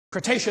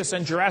Cretaceous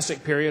and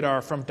Jurassic period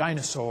are from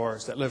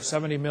dinosaurs that lived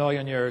 70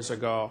 million years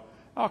ago.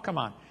 Oh, come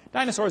on.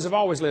 Dinosaurs have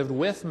always lived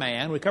with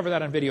man. We covered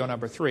that on video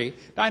number 3.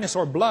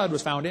 Dinosaur blood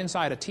was found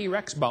inside a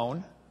T-Rex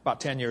bone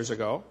about 10 years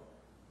ago.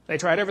 They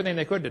tried everything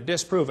they could to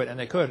disprove it, and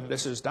they couldn't.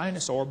 This is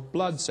dinosaur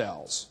blood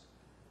cells.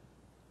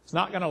 It's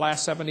not going to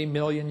last 70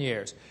 million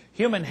years.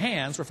 Human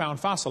hands were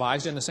found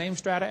fossilized in the same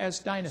strata as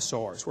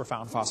dinosaurs were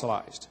found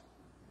fossilized.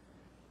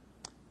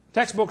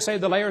 Textbooks say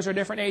the layers are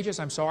different ages.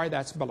 I'm sorry,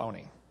 that's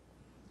baloney.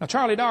 Now,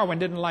 Charlie Darwin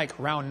didn't like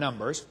round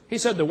numbers. He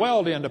said the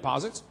Wealdian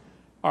deposits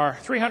are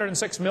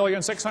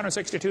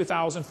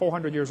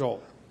 306,662,400 years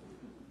old.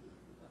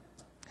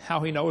 How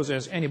he knows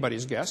is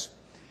anybody's guess.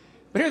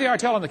 But here they are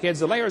telling the kids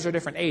the layers are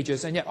different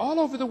ages, and yet all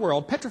over the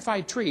world,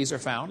 petrified trees are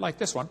found, like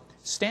this one,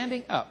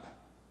 standing up,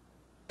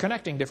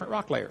 connecting different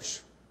rock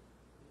layers.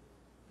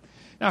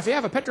 Now, if you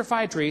have a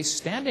petrified tree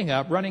standing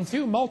up, running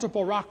through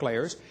multiple rock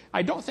layers,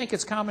 I don't think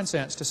it's common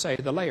sense to say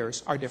the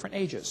layers are different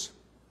ages.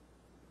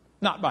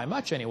 Not by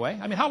much, anyway.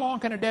 I mean, how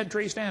long can a dead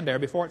tree stand there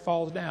before it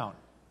falls down?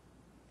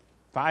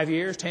 5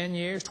 years, 10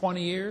 years,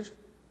 20 years,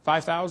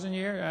 5,000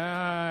 years?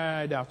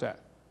 I doubt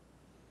that.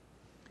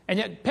 And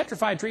yet,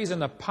 petrified trees they're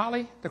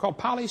called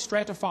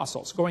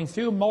polystratofossils, going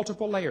through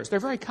multiple layers. They're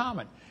very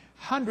common.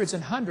 Hundreds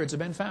and hundreds have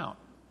been found.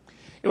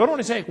 It would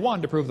only take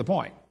one to prove the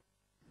point.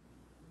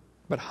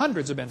 But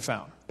hundreds have been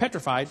found,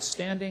 petrified,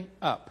 standing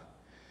up.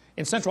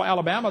 In central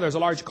Alabama, there's a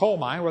large coal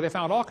mine where they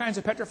found all kinds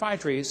of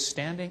petrified trees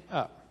standing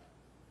up.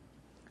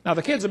 Now,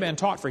 the kids have been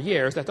taught for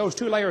years that those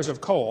two layers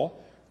of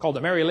coal, called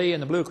the Mary Lee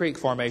and the Blue Creek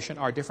Formation,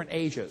 are different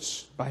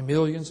ages by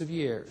millions of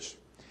years.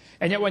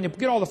 And yet, when you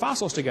get all the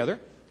fossils together,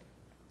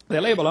 they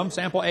label them,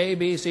 sample A,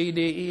 B, C,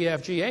 D, E,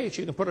 F, G, H.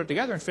 You can put it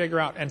together and figure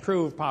out and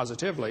prove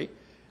positively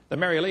the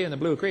Mary Lee and the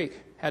Blue Creek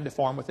had to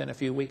form within a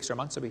few weeks or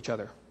months of each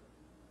other.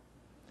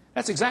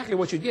 That's exactly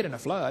what you'd get in a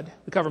flood.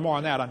 We cover more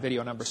on that on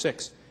video number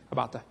 6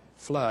 about the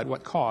flood,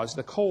 what caused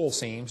the coal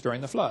seams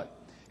during the flood.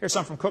 Here's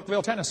some from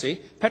Cookeville,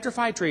 Tennessee.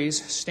 Petrified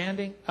trees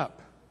standing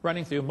up,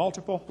 running through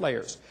multiple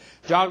layers.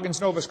 Joggins,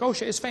 Nova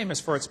Scotia is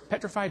famous for its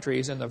petrified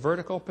trees in the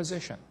vertical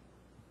position.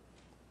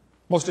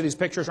 Most of these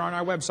pictures are on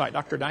our website,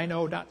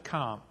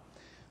 drdino.com.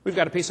 We've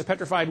got a piece of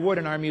petrified wood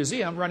in our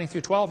museum running through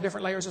 12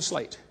 different layers of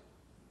slate.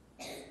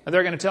 And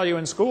they're going to tell you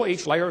in school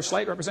each layer of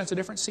slate represents a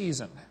different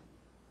season.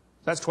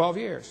 That's 12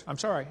 years. I'm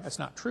sorry, that's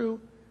not true.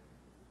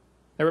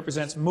 It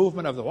represents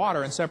movement of the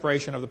water and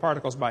separation of the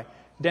particles by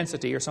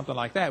density or something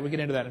like that. We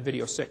get into that in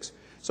video 6.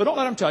 So don't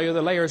let them tell you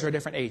the layers are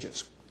different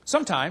ages.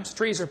 Sometimes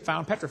trees are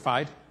found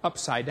petrified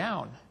upside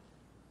down,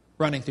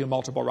 running through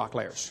multiple rock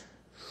layers.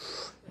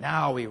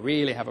 Now we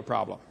really have a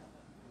problem.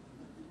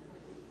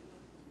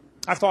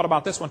 I've thought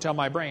about this one till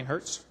my brain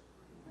hurts.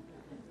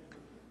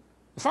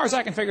 As far as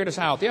I can figure this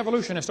out, the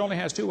evolutionist only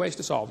has 2 ways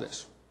to solve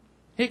this.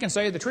 He can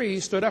say the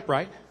trees stood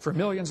upright for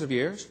millions of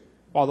years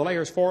while the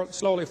layers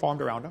slowly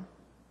formed around them.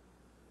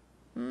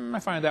 I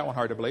find that one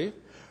hard to believe.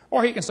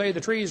 Or he can say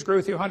the trees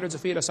grew through hundreds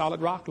of feet of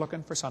solid rock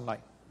looking for sunlight.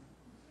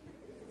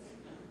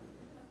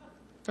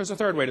 There's a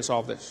 3rd way to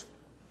solve this.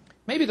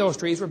 Maybe those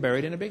trees were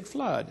buried in a big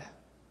flood.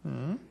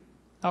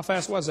 How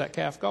fast was that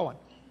calf going?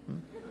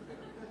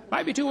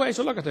 Might be 2 ways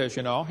to look at this,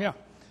 you know. Yeah.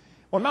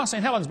 When Mount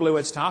St. Helens blew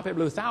its top, it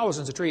blew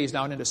thousands of trees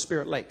down into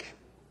Spirit Lake.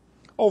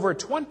 Over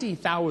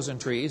 20,000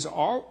 trees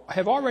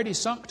have already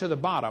sunk to the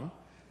bottom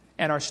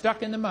and are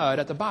stuck in the mud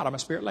at the bottom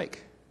of Spirit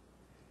Lake.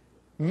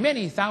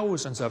 Many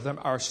thousands of them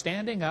are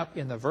standing up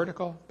in the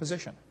vertical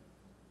position.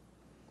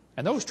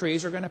 And those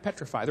trees are going to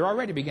petrify. They're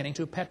already beginning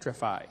to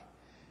petrify.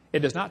 It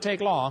does not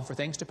take long for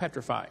things to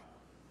petrify.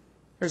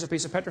 Here's a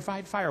piece of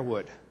petrified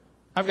firewood.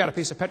 I've got a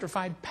piece of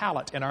petrified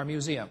pallet in our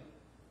museum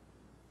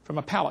from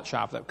a pallet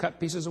shop that cut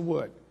pieces of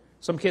wood.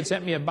 Some kid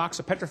sent me a box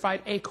of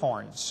petrified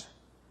acorns.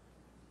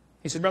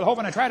 He said, Brother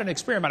Hovind, I tried an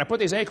experiment. I put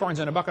these acorns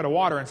in a bucket of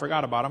water and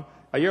forgot about them.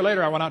 A year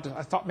later,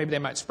 I thought maybe they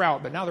might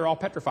sprout, but now they're all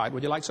petrified.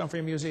 Would you like some for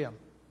your museum?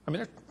 I mean,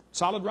 they're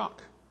solid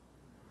rock.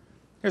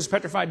 Here's a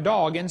petrified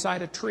dog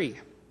inside a tree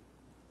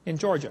in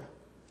Georgia.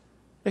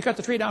 They cut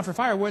the tree down for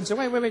firewood and said,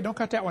 wait, don't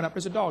cut that one up.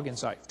 There's a dog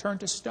inside. Turned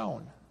to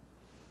stone.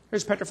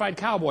 Here's a petrified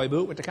cowboy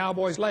boot with the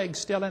cowboy's legs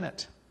still in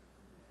it.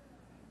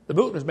 The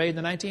boot was made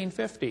in the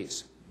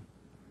 1950s.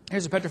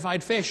 Here's a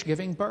petrified fish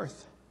giving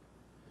birth.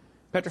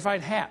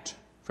 Petrified hat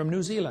from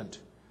New Zealand.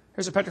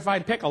 Here's a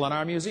petrified pickle in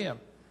our museum.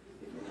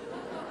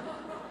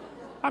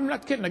 I'm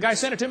not kidding. The guy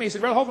sent it to me. He said,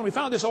 Brother Hovind, we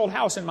found this old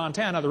house in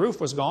Montana. The roof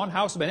was gone. The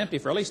house had been empty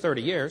for at least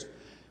 30 years.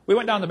 We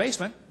went down the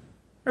basement.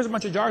 There's a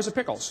bunch of jars of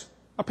pickles,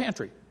 a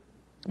pantry.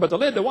 But the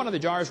lid to one of the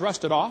jars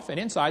rusted off, and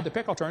inside the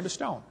pickle turned to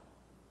stone.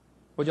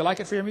 Would you like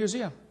it for your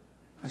museum?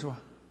 I said, well,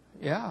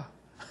 yeah.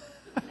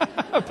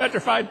 A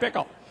petrified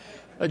pickle.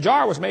 The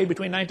jar was made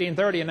between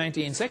 1930 and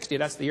 1960.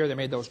 That's the year they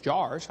made those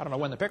jars. I don't know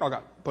when the pickle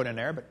got put in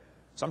there, but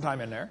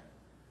sometime in there.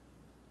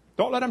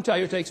 Don't let them tell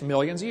you it takes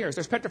millions of years.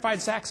 There's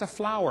petrified sacks of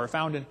flour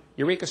found in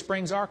Eureka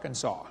Springs,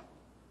 Arkansas,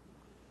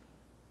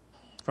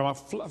 from a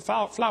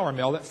flour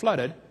mill that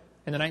flooded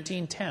in the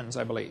 1910s,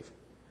 I believe.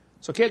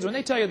 So kids, when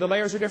they tell you the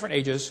layers are different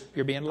ages,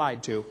 you're being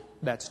lied to.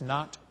 That's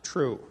not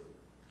true.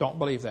 Don't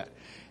believe that.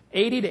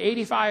 80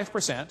 to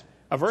 85%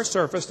 of Earth's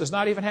surface does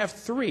not even have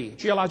 3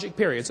 geologic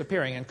periods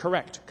appearing in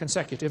correct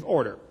consecutive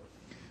order.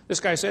 This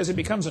guy says it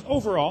becomes an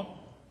overall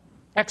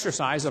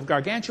exercise of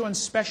gargantuan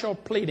special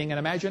pleading and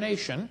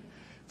imagination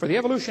for the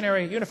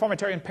evolutionary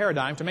uniformitarian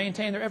paradigm to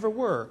maintain there ever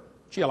were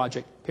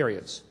geologic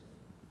periods.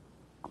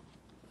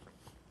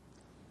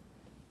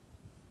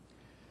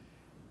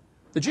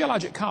 The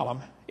geologic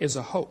column is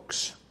a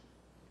hoax.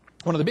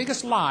 One of the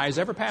biggest lies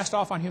ever passed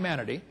off on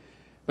humanity,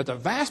 but the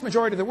vast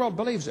majority of the world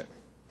believes it,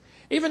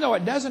 even though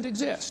it doesn't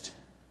exist.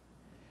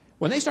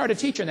 When they started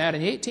teaching that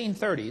in the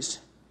 1830s,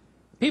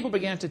 people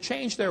began to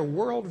change their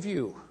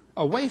worldview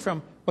away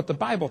from what the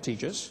Bible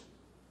teaches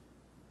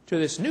to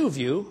this new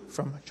view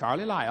from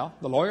Charlie Lyell,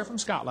 the lawyer from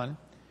Scotland,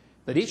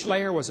 that each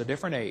layer was a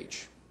different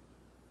age.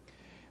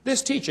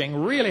 This teaching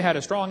really had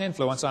a strong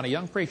influence on a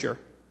young preacher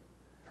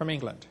from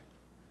England.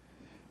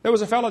 There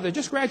was a fellow that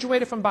just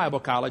graduated from Bible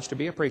college to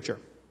be a preacher.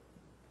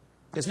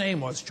 His name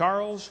was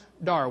Charles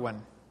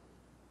Darwin.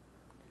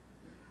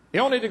 The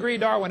only degree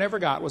Darwin ever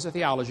got was a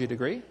theology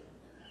degree.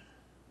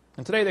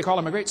 And today they call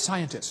him a great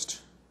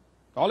scientist.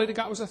 All he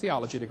got was a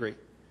theology degree,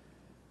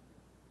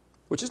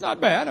 which is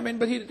not bad. I mean,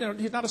 but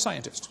he's not a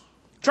scientist.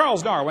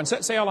 Charles Darwin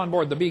set sail on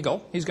board the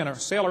Beagle. He's going to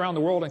sail around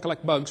the world and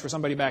collect bugs for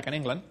somebody back in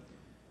England.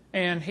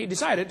 And he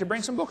decided to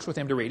bring some books with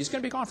him to read. He's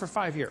going to be gone for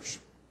 5 years.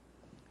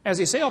 As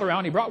he sailed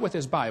around, he brought with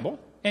his Bible,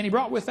 and he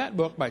brought with that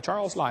book by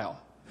Charles Lyell,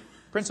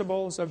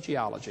 Principles of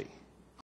Geology.